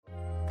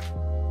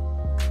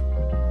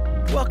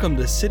Welcome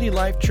to City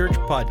Life Church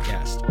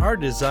Podcast. Our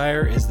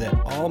desire is that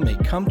all may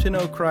come to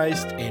know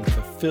Christ and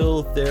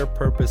fulfill their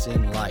purpose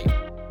in life.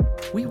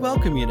 We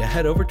welcome you to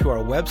head over to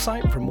our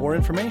website for more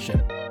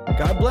information.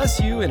 God bless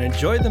you and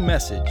enjoy the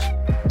message.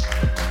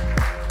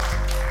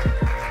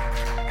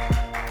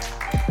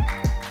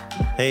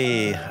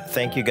 Hey,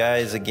 thank you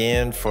guys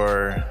again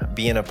for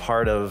being a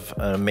part of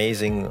an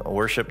amazing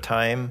worship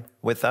time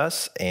with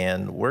us.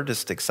 And we're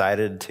just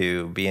excited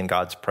to be in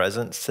God's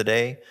presence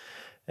today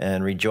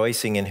and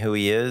rejoicing in who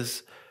He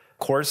is. Of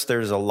course,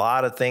 there's a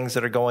lot of things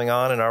that are going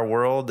on in our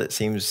world. It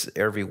seems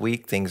every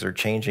week things are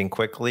changing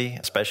quickly,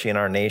 especially in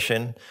our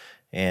nation.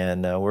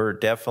 And we're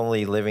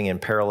definitely living in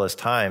perilous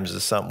times.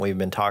 This is something we've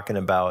been talking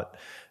about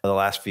the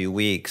last few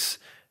weeks.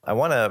 I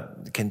want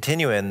to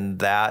continue in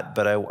that,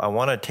 but I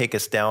want to take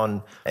us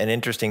down an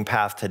interesting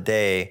path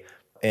today.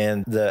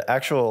 And the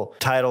actual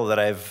title that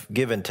I've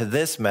given to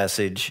this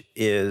message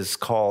is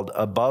called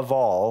Above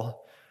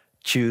All,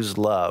 Choose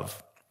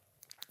Love.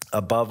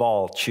 Above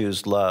all,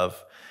 choose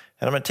love.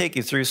 And I'm going to take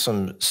you through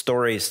some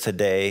stories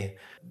today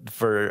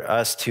for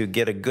us to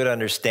get a good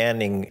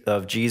understanding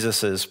of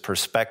Jesus's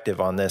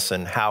perspective on this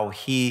and how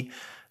He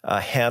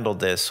handled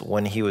this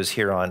when He was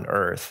here on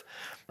earth.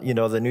 You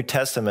know, the New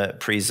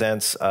Testament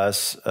presents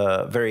us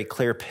a very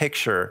clear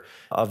picture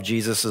of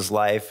Jesus's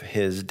life,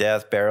 His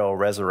death, burial,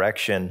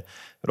 resurrection.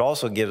 It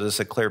also gives us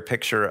a clear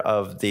picture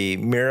of the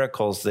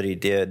miracles that He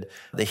did,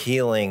 the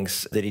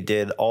healings that He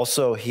did.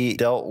 Also, He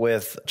dealt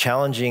with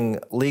challenging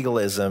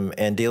legalism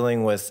and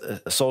dealing with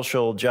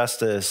social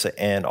justice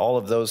and all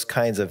of those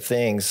kinds of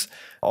things,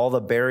 all the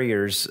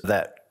barriers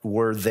that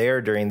were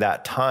there during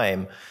that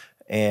time.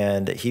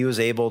 And He was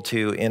able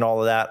to, in all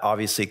of that,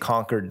 obviously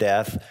conquer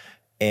death.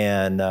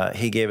 And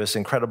He gave us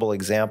incredible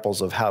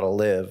examples of how to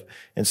live.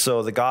 And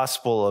so the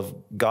gospel of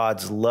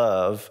God's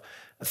love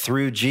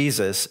through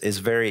Jesus is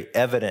very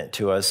evident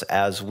to us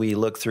as we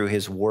look through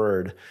His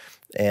word.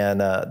 And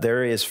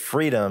there is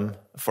freedom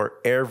for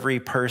every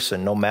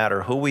person, no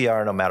matter who we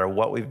are, no matter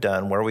what we've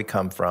done, where we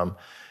come from.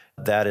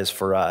 That is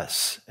for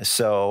us.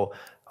 So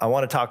I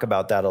want to talk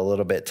about that a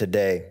little bit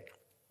today.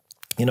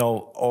 You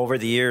know, over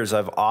the years,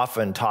 I've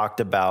often talked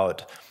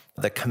about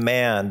the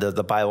command that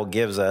the Bible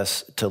gives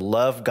us to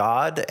love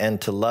God and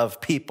to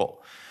love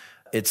people.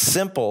 It's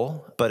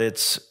simple, but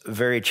it's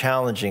very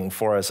challenging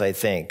for us, I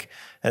think.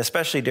 And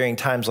especially during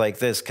times like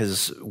this,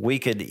 because we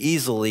could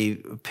easily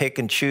pick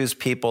and choose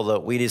people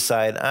that we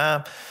decide,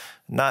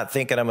 not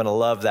thinking I'm going to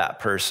love that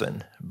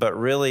person. But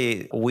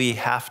really, we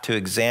have to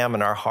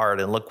examine our heart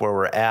and look where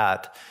we're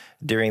at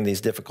during these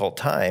difficult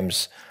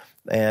times.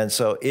 And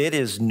so it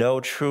is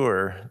no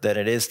truer than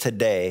it is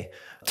today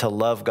to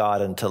love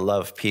God and to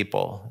love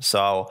people.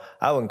 So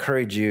I will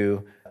encourage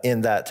you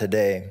in that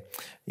today.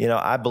 You know,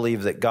 I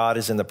believe that God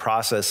is in the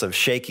process of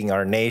shaking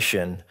our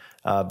nation.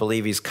 I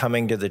believe He's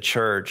coming to the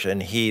church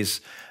and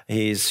He's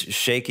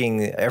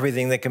shaking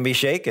everything that can be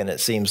shaken, it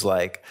seems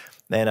like.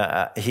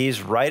 And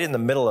He's right in the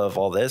middle of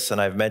all this,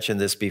 and I've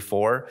mentioned this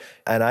before.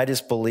 And I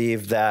just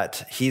believe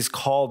that He's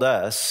called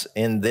us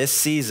in this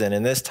season,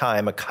 in this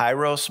time, a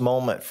Kairos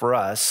moment for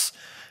us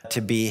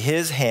to be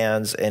His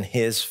hands and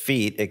His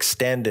feet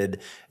extended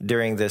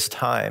during this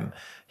time.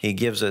 He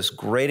gives us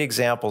great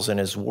examples in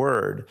His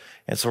word.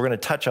 And so we're going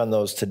to touch on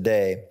those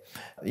today.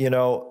 You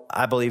know,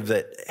 I believe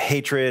that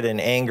hatred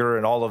and anger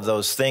and all of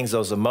those things,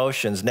 those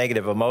emotions,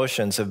 negative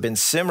emotions, have been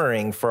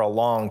simmering for a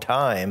long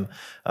time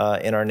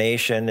in our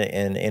nation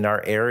and in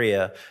our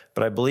area.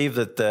 But I believe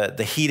that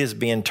the heat is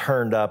being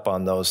turned up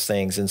on those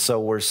things. And so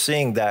we're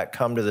seeing that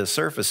come to the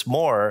surface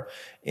more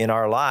in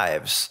our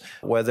lives,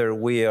 whether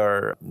we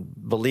are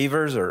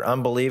believers or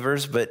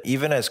unbelievers. But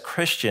even as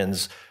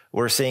Christians,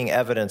 we're seeing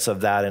evidence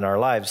of that in our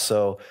lives.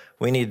 So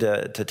we need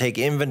to take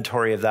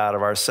inventory of that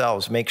of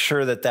ourselves, make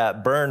sure that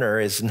that burner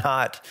is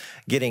not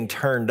getting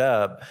turned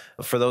up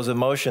for those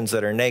emotions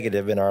that are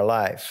negative in our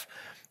life.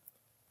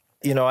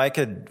 You know, I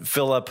could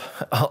fill up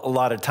a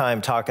lot of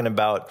time talking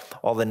about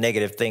all the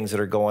negative things that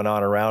are going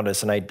on around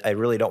us, and I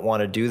really don't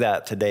want to do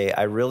that today.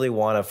 I really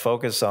want to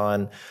focus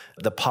on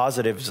the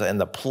positives and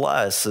the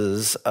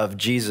pluses of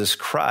Jesus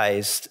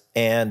Christ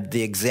and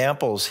the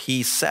examples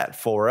He set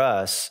for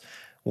us,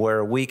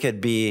 where we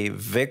could be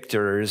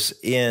victors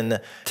in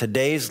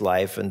today's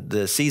life and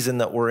the season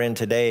that we're in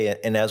today,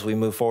 and as we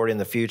move forward in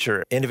the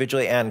future,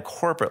 individually and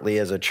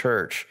corporately as a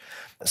church.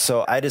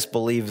 So I just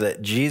believe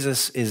that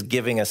Jesus is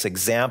giving us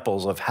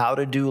examples of how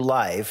to do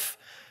life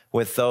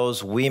with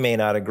those we may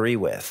not agree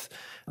with,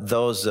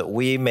 those that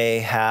we may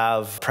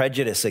have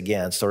prejudice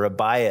against or a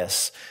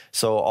bias.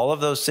 So all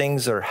of those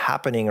things are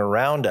happening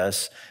around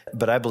us,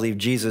 but I believe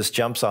Jesus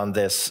jumps on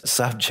this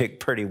subject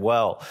pretty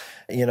well.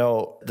 You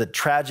know, the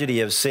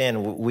tragedy of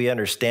sin, we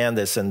understand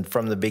this, and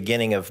from the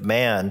beginning of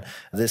man,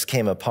 this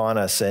came upon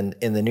us. And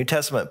in the New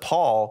Testament,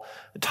 Paul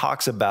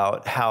talks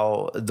about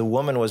how the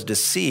woman was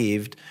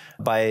deceived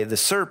by the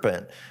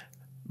serpent.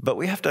 But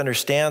we have to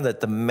understand that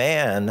the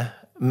man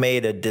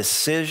made a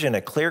decision,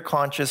 a clear,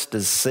 conscious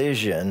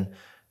decision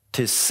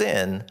to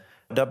sin.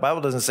 The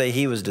Bible doesn't say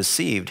he was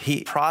deceived.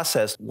 He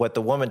processed what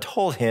the woman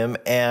told him,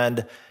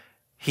 and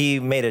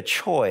he made a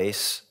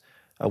choice,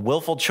 a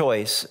willful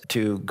choice,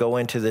 to go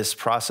into this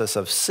process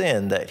of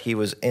sin that he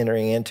was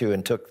entering into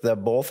and took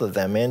both of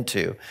them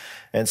into.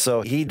 And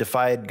so he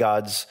defied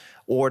God's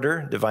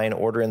order, divine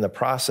order in the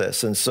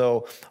process. And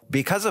so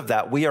because of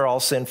that, we are all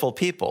sinful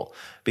people.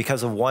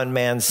 Because of one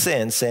man's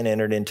sin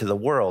entered into the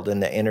world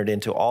and it entered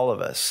into all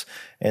of us.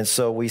 And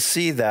so we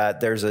see that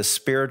there's a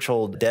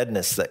spiritual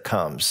deadness that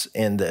comes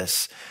in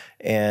this.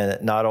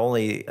 And not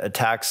only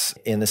attacks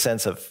in the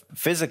sense of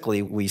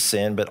physically we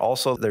sin, but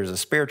also there's a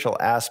spiritual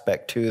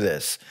aspect to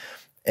this.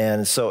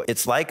 And so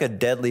it's like a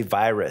deadly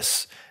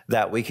virus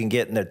that we can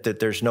get and that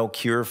there's no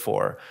cure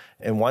for.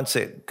 And once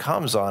it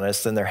comes on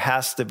us, then there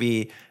has to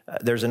be,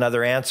 there's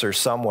another answer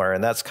somewhere.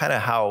 And that's kind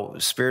of how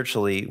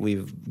spiritually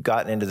we've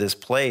gotten into this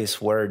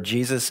place where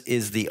Jesus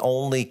is the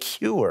only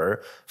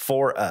cure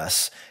for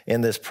us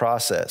in this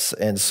process.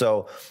 And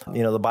so,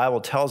 the Bible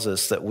tells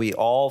us that we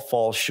all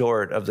fall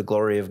short of the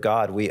glory of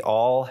God. We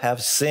all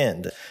have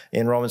sinned.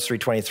 In Romans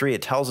 3:23,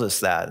 it tells us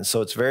that. And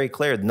so it's very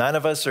clear. None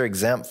of us are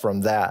exempt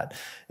from that.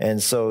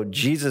 And so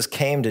Jesus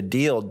came to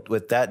deal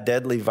with that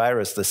deadly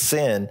virus, the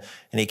sin,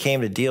 and he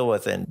came to deal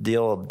with it and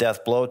deal a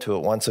death blow to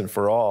it once and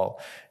for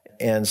all.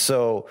 And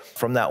so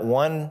from that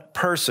one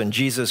person,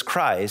 Jesus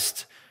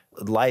Christ,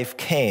 life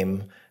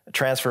came,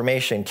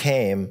 transformation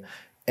came,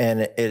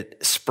 and it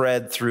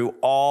spread through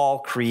all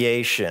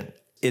creation.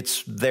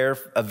 It's there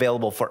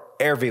available for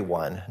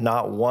everyone.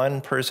 Not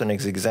one person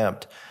is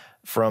exempt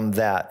from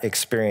that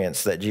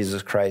experience that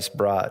Jesus Christ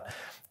brought.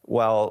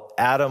 While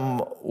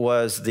Adam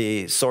was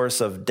the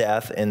source of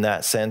death in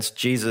that sense,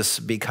 Jesus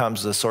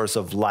becomes the source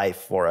of life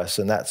for us.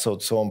 And that's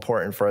so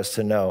important for us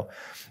to know.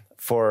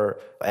 For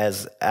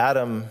as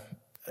Adam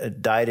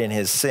died in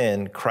his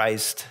sin,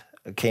 Christ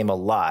came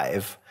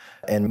alive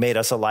and made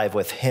us alive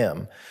with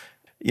him.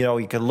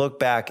 You can look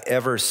back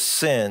ever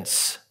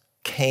since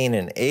Cain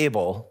and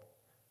Abel,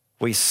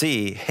 we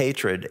see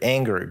hatred,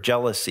 anger,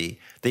 jealousy,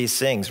 these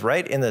things.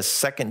 Right in the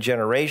second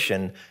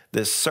generation,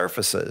 this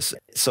surfaces.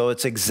 So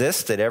it's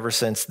existed ever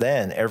since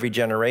then. Every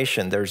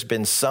generation, there's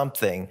been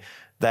something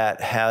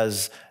that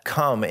has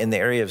come in the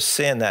area of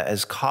sin that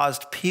has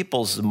caused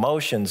people's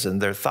emotions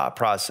and their thought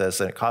process,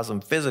 and it caused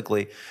them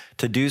physically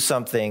to do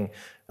something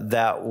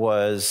that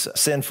was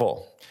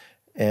sinful.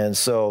 And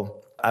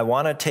so I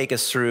want to take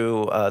us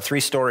through 3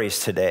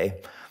 stories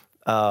today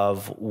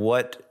of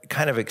what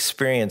kind of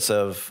experience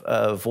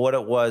of what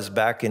it was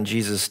back in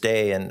Jesus'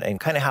 day and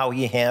kind of how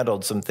he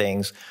handled some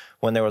things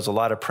when there was a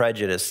lot of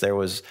prejudice, there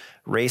was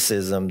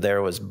racism,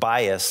 there was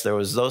bias, there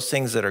was those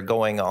things that are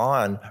going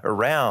on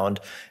around.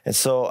 And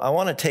so I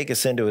want to take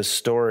us into a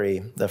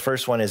story. The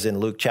first one is in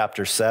Luke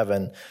chapter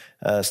 7,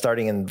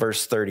 starting in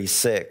verse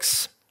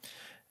 36.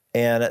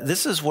 And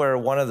this is where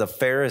one of the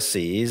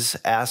Pharisees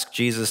asked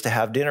Jesus to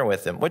have dinner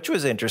with him, which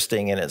was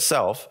interesting in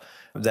itself,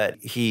 that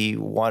he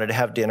wanted to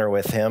have dinner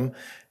with him.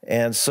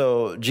 And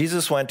so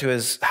Jesus went to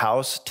his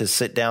house to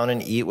sit down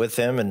and eat with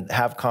him and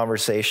have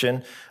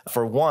conversation.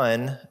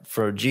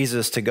 For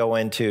Jesus to go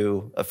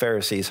into a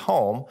Pharisee's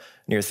home, and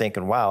you're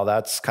thinking, wow,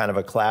 that's kind of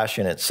a clash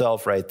in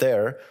itself right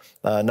there.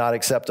 Not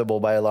acceptable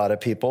by a lot of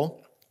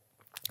people.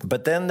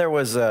 But then there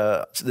was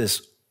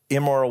this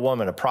immoral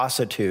woman, a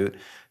prostitute,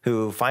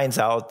 who finds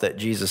out that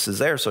Jesus is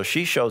there. So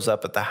she shows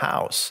up at the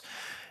house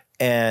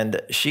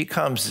and she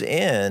comes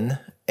in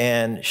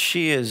and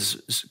she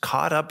is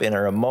caught up in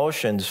her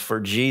emotions for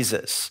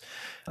Jesus.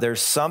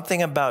 There's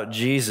something about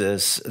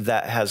Jesus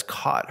that has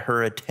caught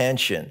her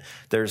attention.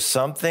 There's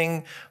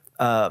something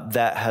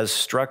that has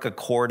struck a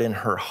chord in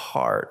her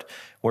heart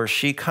where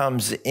she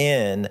comes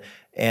in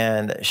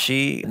and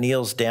she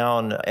kneels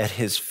down at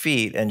his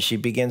feet and she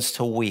begins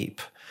to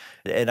weep.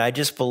 And I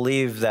just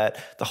believe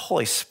that the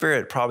Holy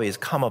Spirit probably has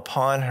come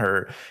upon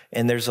her,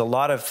 and there's a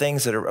lot of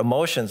things that are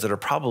emotions that are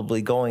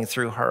probably going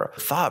through her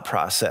thought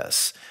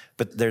process,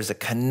 but there's a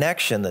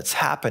connection that's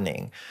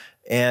happening.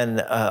 And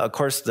of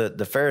course, the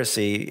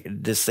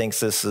Pharisee just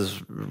thinks this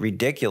is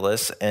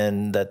ridiculous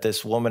and that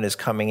this woman is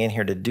coming in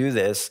here to do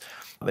this.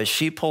 But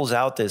she pulls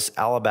out this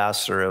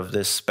alabaster of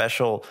this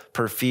special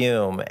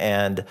perfume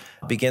and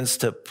begins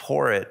to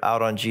pour it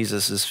out on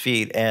Jesus's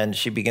feet. And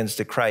she begins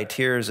to cry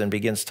tears and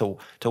begins to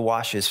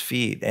wash his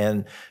feet.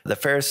 And the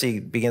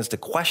Pharisee begins to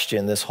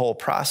question this whole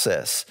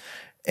process.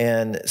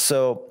 And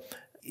so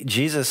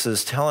Jesus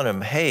is telling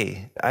him,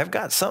 hey, I've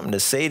got something to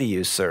say to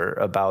you, sir,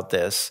 about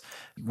this.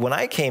 When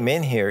I came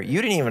in here,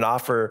 you didn't even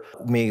offer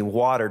me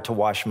water to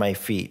wash my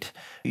feet.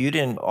 You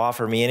didn't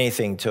offer me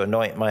anything to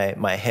anoint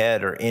my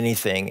head or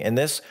anything. And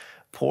this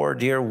poor,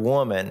 dear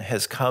woman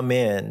has come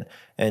in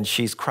and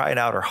she's cried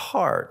out her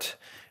heart.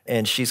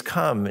 And she's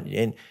come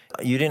and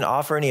you didn't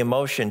offer any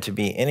emotion to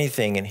me,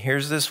 anything. And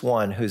here's this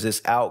one who's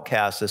this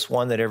outcast, this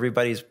one that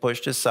everybody's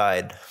pushed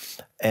aside.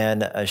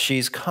 And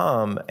she's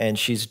come and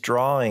she's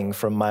drawing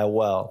from my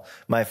well,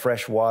 my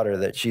fresh water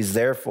that she's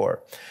there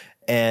for.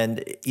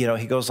 And,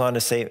 he goes on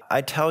to say,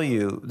 I tell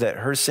you that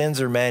her sins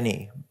are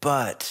many,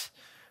 but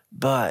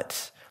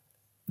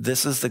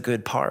this is the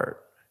good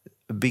part.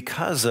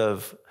 Because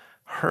of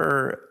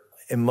her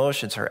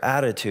emotions, her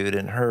attitude,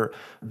 and her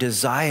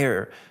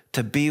desire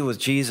to be with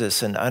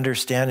Jesus, and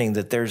understanding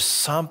that there's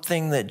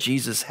something that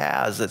Jesus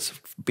has that's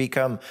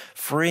become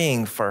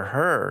freeing for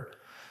her.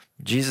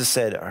 Jesus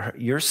said,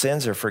 your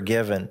sins are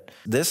forgiven.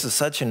 This is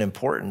such an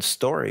important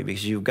story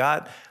because you've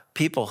got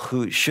people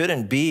who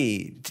shouldn't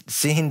be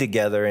seen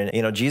together.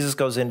 And, Jesus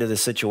goes into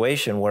this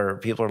situation where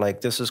people are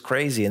like, this is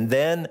crazy. And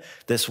then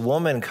this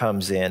woman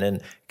comes in,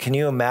 and can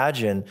you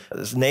imagine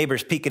this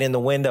neighbors peeking in the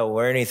window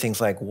or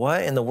anything's like,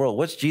 what in the world?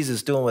 What's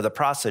Jesus doing with a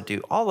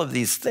prostitute? All of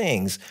these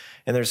things.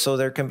 And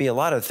there can be a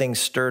lot of things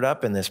stirred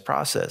up in this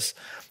process.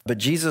 But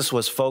Jesus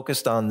was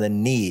focused on the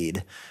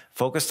need,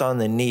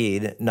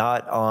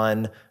 not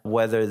on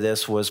whether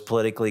this was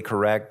politically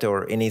correct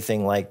or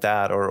anything like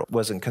that, or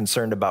wasn't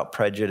concerned about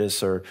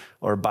prejudice or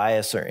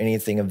bias or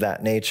anything of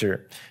that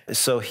nature.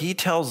 So he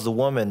tells the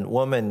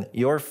woman,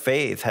 your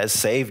faith has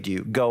saved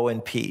you. Go in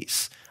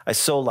peace. I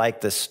so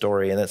like this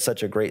story, and it's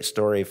such a great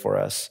story for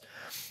us.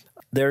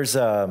 There's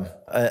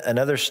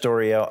another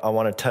story I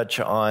want to touch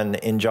on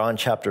in John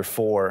chapter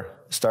 4,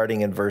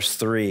 starting in verse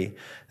 3.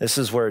 This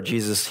is where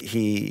Jesus,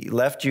 he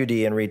left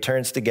Judea and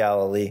returns to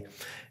Galilee.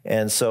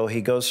 And so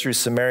he goes through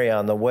Samaria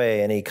on the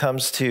way, and he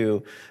comes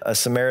to a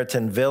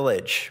Samaritan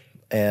village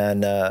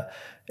and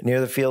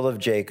near the field of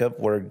Jacob,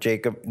 where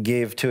Jacob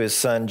gave to his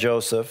son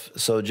Joseph.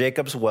 So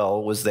Jacob's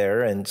well was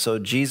there. And so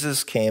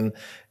Jesus came,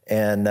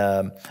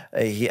 and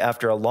he,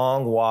 after a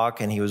long walk,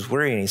 and he was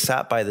weary, and he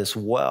sat by this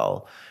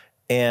well.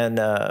 And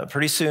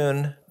pretty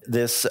soon,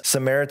 this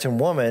Samaritan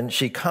woman,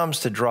 she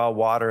comes to draw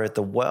water at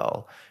the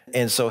well.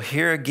 And so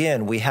here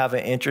again, we have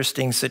an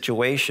interesting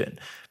situation,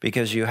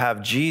 because you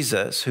have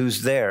Jesus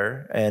who's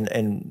there,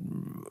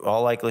 and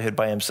all likelihood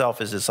by himself.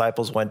 His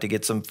disciples went to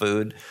get some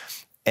food,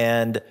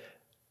 and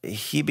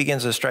he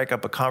begins to strike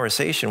up a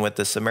conversation with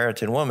the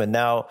Samaritan woman.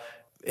 Now,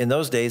 in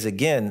those days,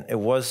 again, it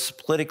was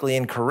politically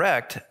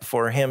incorrect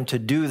for him to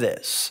do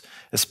this,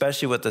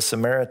 especially with the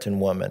Samaritan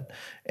woman.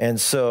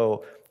 And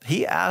so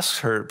he asks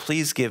her,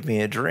 please give me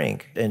a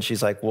drink. And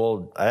she's like,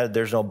 well,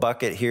 there's no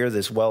bucket here.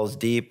 This well is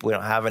deep. We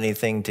don't have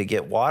anything to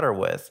get water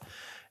with.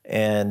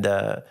 And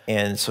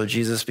so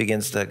Jesus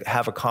begins to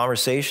have a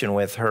conversation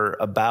with her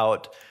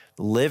about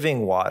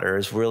living water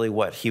is really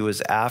what he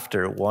was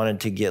after,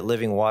 wanted to get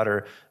living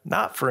water,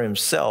 not for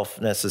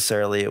himself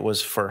necessarily. It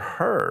was for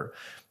her.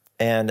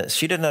 And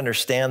she didn't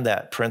understand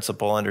that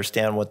principle,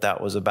 understand what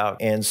that was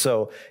about. And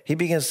so he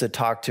begins to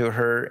talk to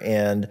her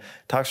and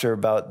talks to her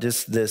about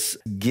this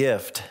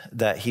gift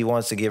that he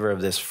wants to give her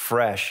of this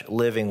fresh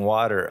living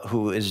water,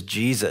 who is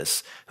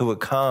Jesus, who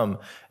would come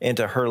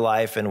into her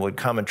life and would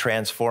come and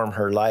transform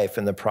her life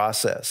in the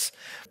process,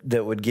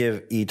 that would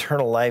give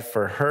eternal life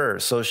for her.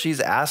 So she's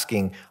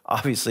asking,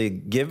 obviously,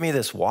 give me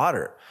this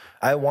water.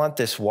 I want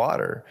this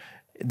water.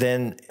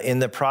 Then in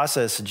the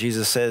process,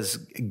 Jesus says,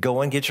 go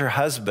and get your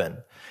husband.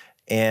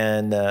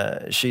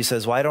 And she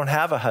says, well, I don't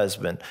have a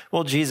husband.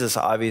 Well, Jesus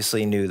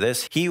obviously knew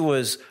this. He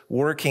was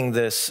working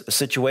this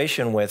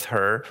situation with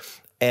her.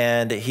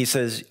 And he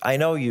says, I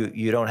know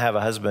you don't have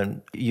a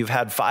husband. You've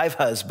had 5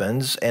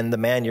 husbands. And the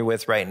man you're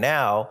with right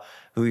now,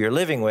 who you're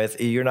living with,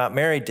 you're not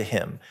married to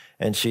him.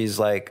 And she's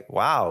like,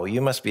 wow,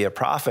 you must be a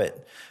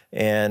prophet.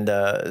 And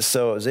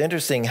so it was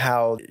interesting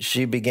how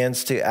she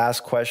begins to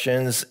ask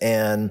questions.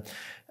 And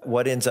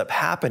what ends up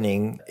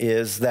happening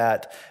is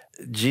that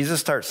Jesus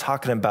starts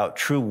talking about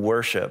true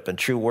worship, and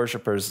true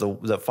worshipers,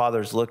 the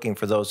Father's looking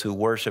for those who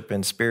worship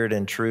in spirit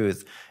and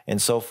truth, and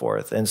so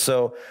forth. And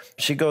so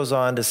she goes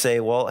on to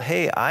say, well,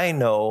 hey, I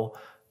know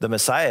the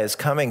Messiah is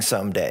coming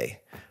someday.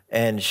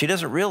 And she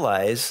doesn't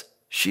realize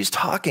she's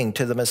talking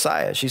to the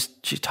Messiah. She's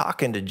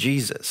talking to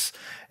Jesus.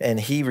 And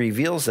he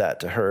reveals that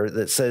to her,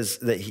 that says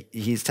that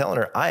he's telling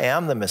her, I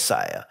am the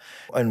Messiah.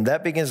 And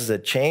that begins to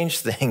change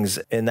things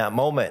in that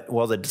moment.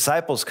 Well, the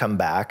disciples come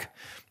back,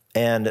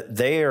 and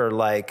they are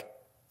like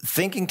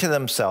thinking to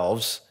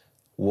themselves,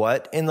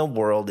 what in the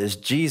world is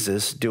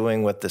Jesus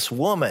doing with this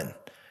woman?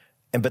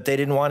 But they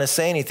didn't want to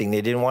say anything.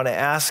 They didn't want to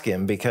ask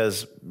him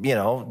because,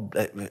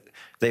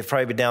 they've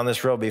probably been down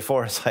this road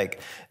before. It's like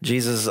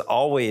Jesus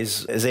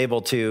always is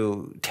able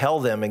to tell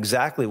them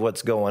exactly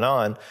what's going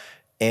on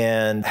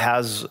and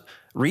has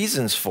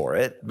reasons for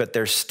it, but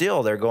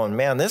they're going,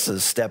 man, this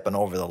is stepping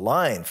over the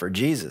line for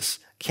Jesus.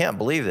 Can't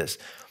believe this.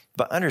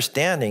 But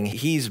understanding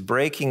he's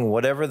breaking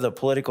whatever the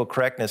political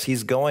correctness,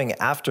 he's going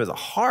after the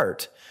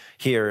heart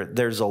here.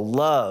 There's a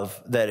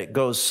love that it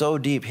goes so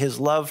deep. His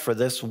love for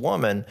this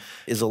woman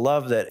is a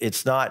love that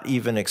it's not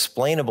even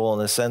explainable in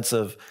the sense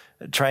of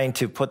trying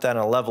to put that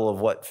on a level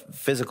of what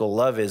physical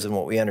love is and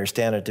what we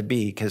understand it to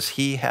be, because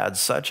he had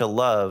such a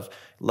love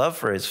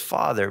for his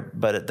Father,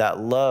 but that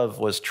love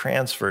was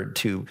transferred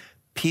to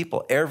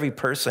people, every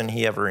person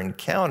he ever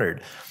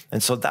encountered.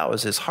 And so that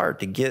was his heart,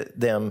 to get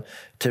them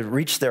to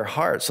reach their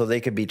heart so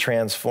they could be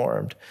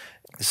transformed.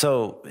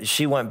 So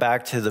she went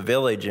back to the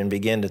village and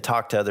began to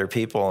talk to other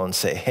people and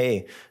say,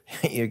 hey,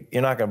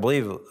 you're not going to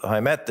believe I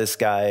met this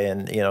guy,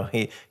 and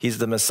he's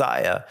the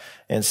Messiah.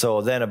 And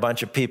so then a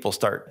bunch of people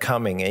start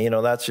coming,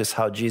 and that's just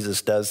how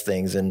Jesus does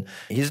things. And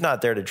he's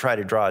not there to try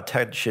to draw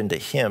attention to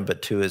him,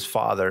 but to his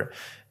Father.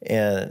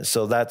 And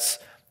so that's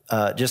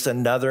just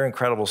another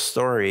incredible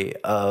story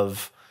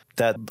of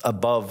that.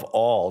 Above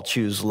all,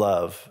 choose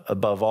love.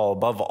 Above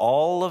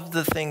all of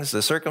the things,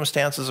 the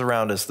circumstances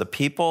around us, the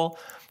people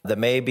that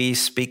may be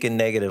speaking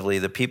negatively,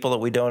 the people that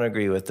we don't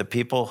agree with, the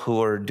people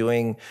who are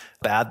doing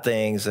bad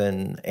things,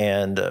 and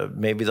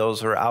maybe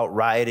those who are out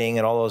rioting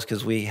and all those,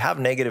 because we have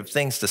negative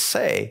things to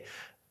say.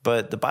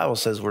 But the Bible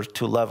says we're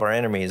to love our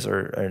enemies,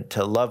 or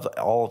to love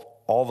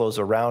all those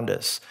around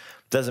us.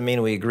 Doesn't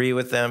mean we agree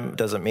with them,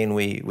 doesn't mean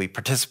we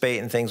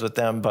participate in things with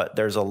them, but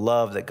there's a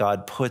love that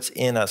God puts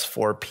in us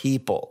for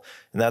people.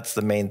 And that's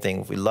the main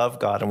thing. We love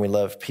God and we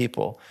love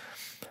people.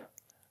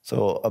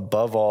 So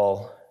above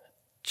all,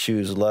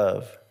 choose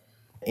love.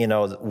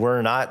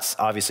 We're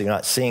obviously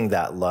not seeing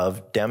that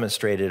love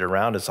demonstrated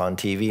around us on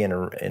TV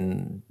and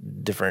in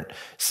different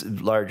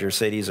larger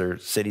cities, or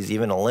cities,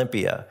 even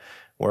Olympia,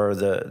 where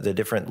the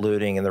different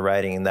looting and the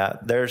rioting and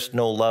that, there's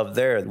no love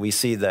there. We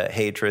see the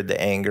hatred,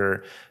 the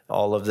anger,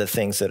 all of the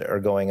things that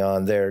are going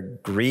on there.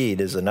 Greed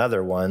is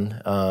another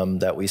one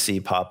that we see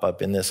pop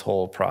up in this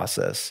whole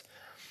process.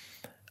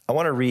 I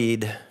want to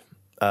read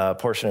a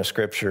portion of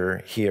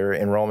scripture here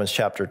in Romans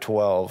chapter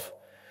 12,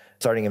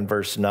 starting in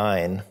verse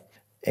 9.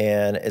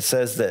 And it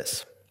says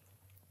this: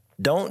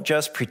 "Don't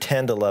just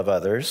pretend to love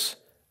others,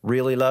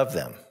 really love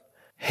them.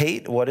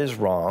 Hate what is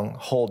wrong,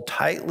 hold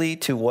tightly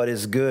to what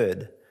is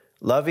good.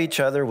 Love each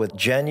other with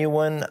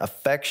genuine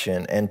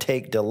affection and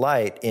take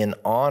delight in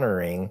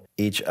honoring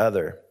each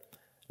other.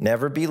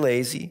 Never be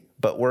lazy,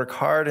 but work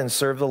hard and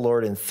serve the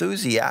Lord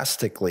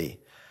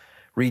enthusiastically.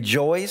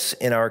 Rejoice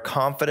in our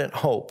confident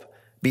hope.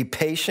 Be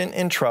patient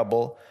in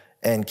trouble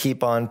and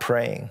keep on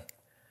praying.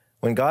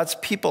 When God's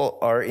people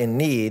are in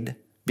need,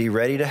 be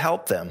ready to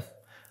help them,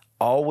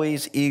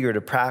 always eager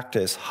to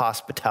practice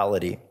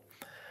hospitality.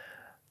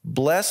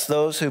 Bless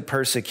those who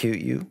persecute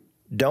you.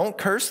 Don't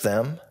curse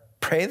them.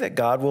 Pray that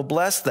God will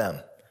bless them.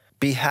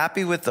 Be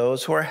happy with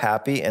those who are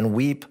happy and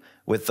weep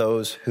with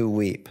those who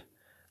weep.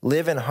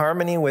 Live in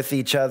harmony with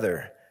each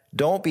other.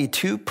 Don't be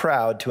too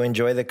proud to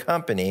enjoy the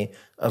company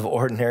of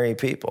ordinary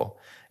people.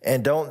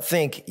 And don't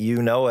think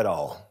you know it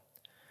all."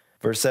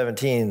 Verse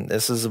 17,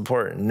 this is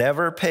important.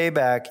 "Never pay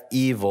back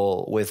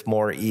evil with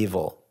more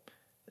evil."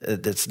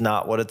 That's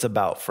not what it's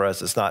about for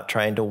us. It's not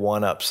trying to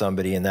one-up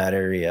somebody in that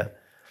area.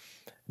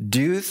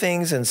 "Do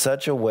things in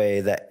such a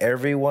way that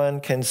everyone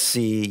can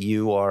see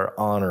you are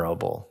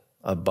honorable.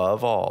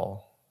 Above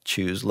all,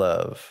 choose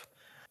love.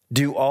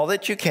 Do all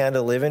that you can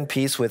to live in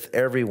peace with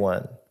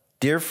everyone.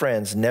 Dear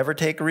friends, never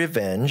take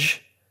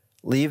revenge.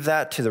 Leave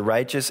that to the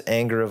righteous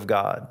anger of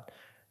God."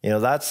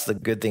 That's the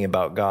good thing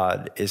about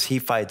God, is he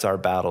fights our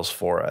battles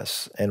for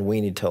us, and we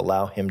need to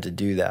allow him to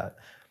do that.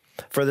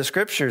 "For the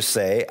scriptures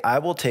say, I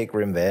will take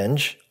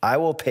revenge. I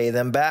will pay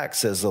them back,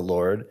 says the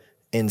Lord.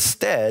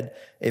 Instead,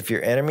 if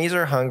your enemies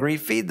are hungry,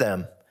 feed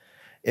them.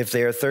 If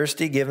they are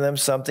thirsty, give them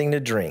something to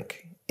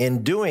drink.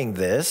 In doing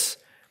this,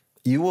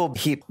 you will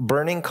heap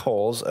burning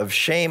coals of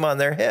shame on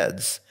their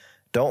heads.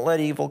 Don't let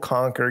evil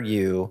conquer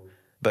you,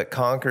 but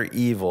conquer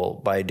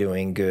evil by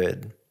doing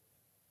good."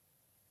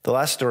 The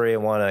last story I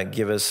want to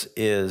give us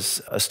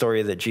is a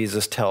story that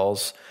Jesus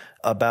tells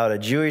about a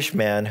Jewish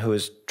man who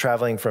is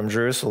traveling from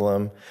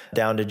Jerusalem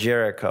down to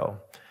Jericho.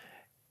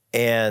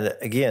 And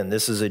again,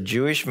 this is a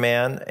Jewish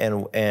man,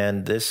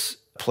 and this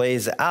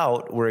plays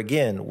out where,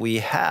 again, we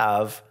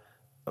have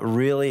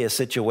really a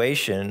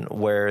situation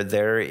where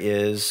there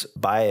is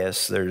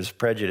bias, there's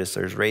prejudice,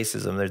 there's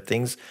racism, there are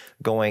things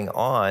going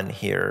on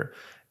here.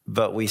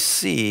 But we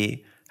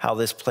see how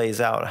this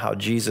plays out, how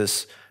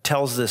Jesus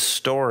tells this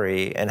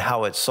story and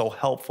how it's so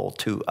helpful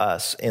to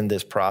us in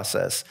this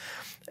process.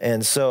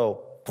 And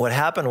so what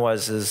happened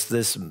was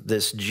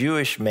this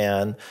Jewish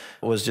man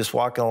was just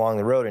walking along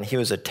the road, and he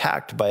was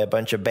attacked by a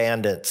bunch of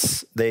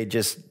bandits. They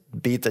just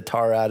beat the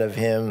tar out of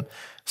him,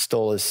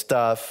 stole his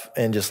stuff,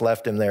 and just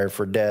left him there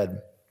for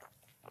dead.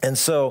 And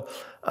so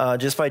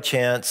just by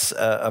chance,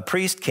 a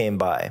priest came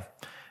by,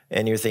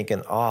 and you're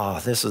thinking, oh,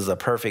 this is the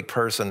perfect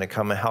person to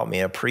come and help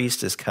me. A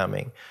priest is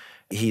coming.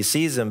 He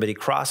sees him, but he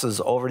crosses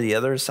over to the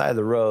other side of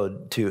the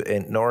road to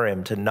ignore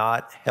him, to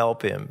not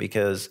help him,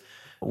 because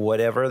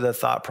whatever the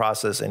thought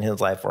process in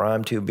his life, or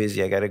I'm too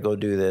busy, I got to go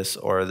do this,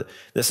 or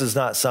this is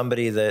not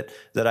somebody that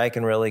I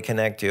can really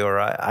connect to, or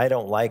I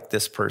don't like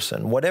this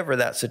person, whatever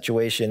that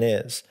situation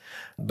is.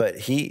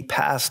 But he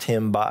passed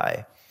him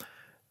by.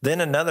 Then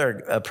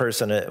another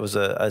person, it was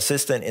an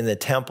assistant in the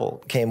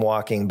temple, came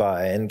walking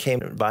by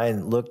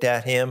and looked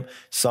at him,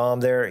 saw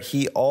him there.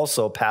 He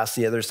also passed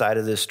the other side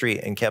of the street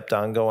and kept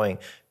on going.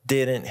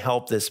 Didn't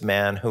help this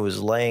man who was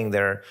laying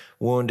there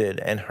wounded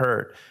and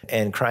hurt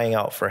and crying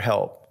out for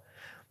help.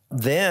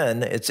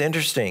 Then it's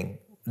interesting.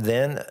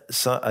 Then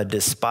a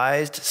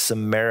despised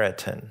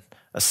Samaritan,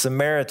 a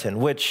Samaritan,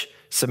 which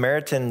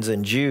Samaritans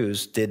and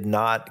Jews did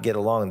not get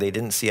along. They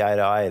didn't see eye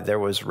to eye. There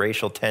was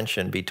racial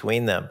tension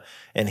between them.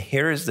 And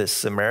here is this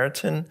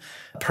Samaritan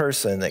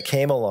person that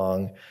came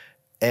along,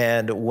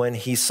 and when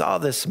he saw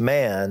this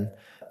man,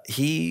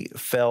 he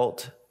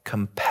felt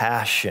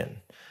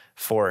compassion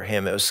for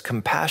him. It was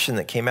compassion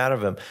that came out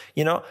of him.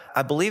 You know,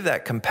 I believe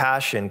that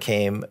compassion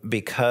came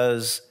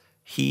because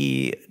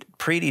he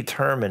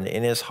predetermined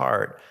in his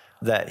heart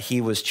that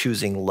he was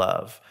choosing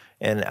love.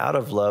 And out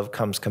of love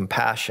comes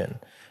compassion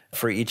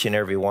for each and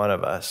every one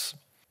of us.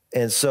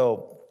 And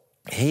so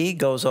he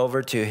goes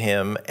over to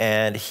him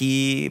and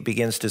he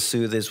begins to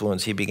soothe his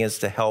wounds. He begins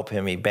to help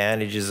him. He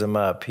bandages him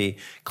up. He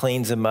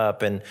cleans him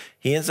up. And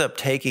he ends up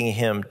taking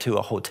him to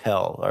a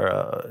hotel,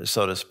 or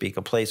so to speak,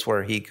 a place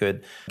where he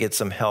could get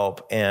some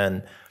help.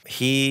 And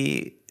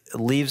he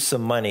leaves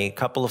some money, a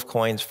couple of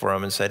coins for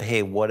him, and said,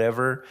 hey,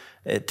 whatever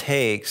it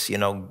takes,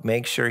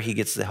 make sure he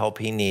gets the help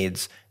he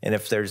needs. And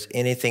if there's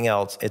anything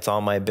else, it's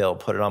on my bill.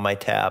 Put it on my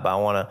tab. I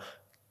want to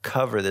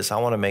cover this. I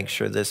want to make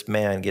sure this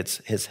man gets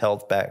his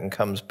health back and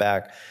comes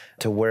back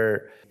to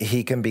where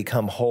he can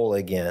become whole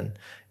again.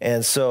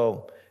 And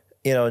so,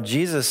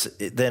 Jesus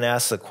then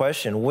asks the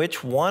question,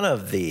 which one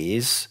of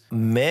these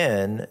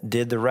men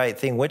did the right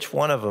thing? Which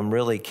one of them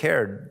really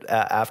cared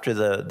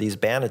after these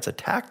bandits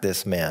attacked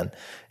this man?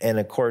 And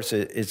of course,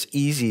 it's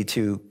easy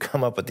to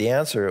come up with the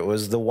answer. It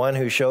was the one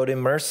who showed him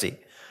mercy.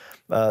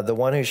 The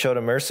one who showed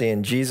him mercy.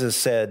 And Jesus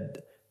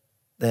said,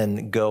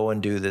 then go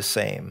and do the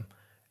same.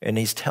 And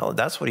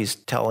that's what he's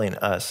telling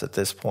us at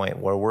this point,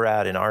 where we're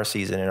at in our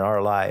season, in our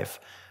life.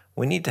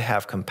 We need to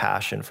have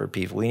compassion for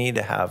people. We need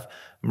to have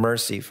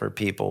mercy for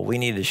people. We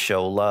need to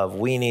show love.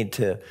 We need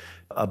to,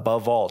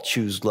 above all,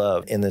 choose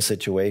love in the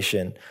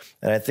situation.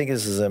 And I think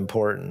this is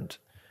important.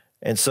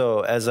 And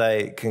so as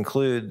I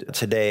conclude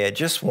today, I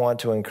just want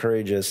to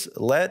encourage us,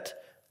 let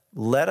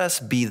us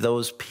be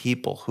those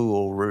people who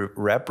will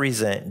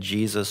represent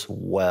Jesus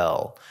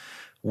well.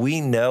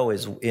 We know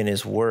in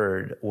his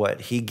word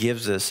what he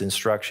gives us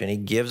instruction. He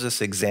gives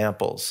us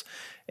examples,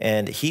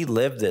 and he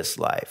lived this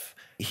life.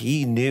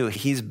 He knew,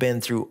 he's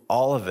been through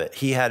all of it.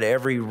 He had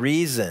every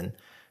reason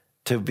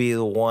to be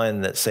the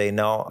one that say,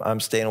 no, I'm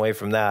staying away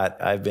from that.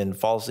 I've been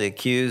falsely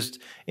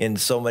accused in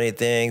so many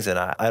things, and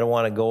I don't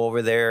want to go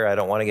over there. I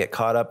don't want to get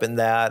caught up in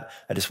that.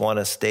 I just want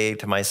to stay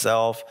to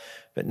myself.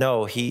 But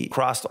no, he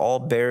crossed all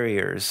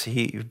barriers.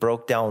 He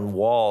broke down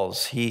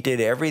walls. He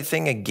did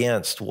everything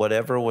against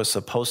whatever was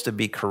supposed to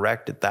be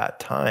correct at that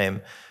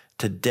time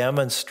to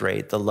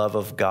demonstrate the love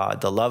of God,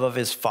 the love of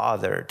his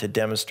Father, to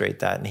demonstrate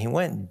that. And he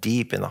went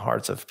deep in the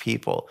hearts of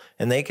people,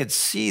 and they could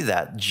see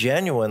that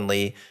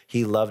genuinely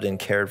he loved and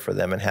cared for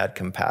them and had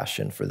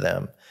compassion for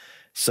them.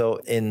 So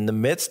in the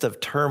midst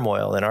of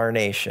turmoil in our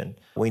nation,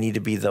 we need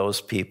to be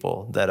those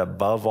people that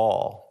above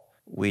all,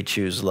 we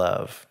choose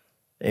love.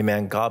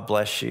 Amen. God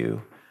bless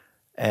you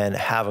and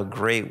have a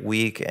great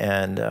week.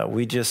 And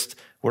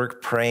we're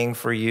praying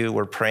for you.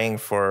 We're praying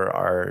for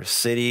our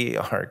city,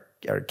 our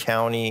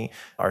county,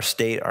 our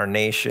state, our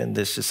nation.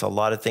 There's just a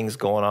lot of things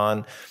going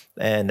on.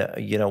 And,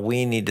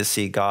 we need to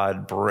see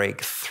God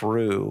break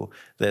through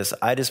this.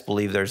 I just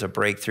believe there's a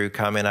breakthrough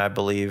coming. I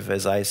believe,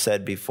 as I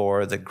said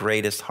before, the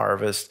greatest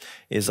harvest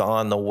is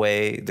on the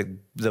way.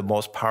 The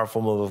most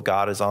powerful move of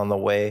God is on the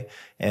way.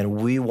 And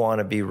we want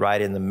to be right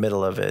in the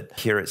middle of it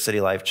here at City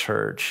Life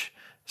Church.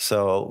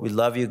 So we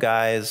love you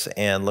guys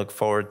and look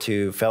forward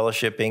to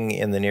fellowshipping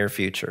in the near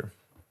future.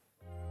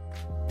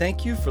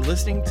 Thank you for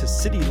listening to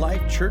City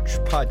Life Church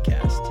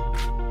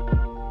Podcast.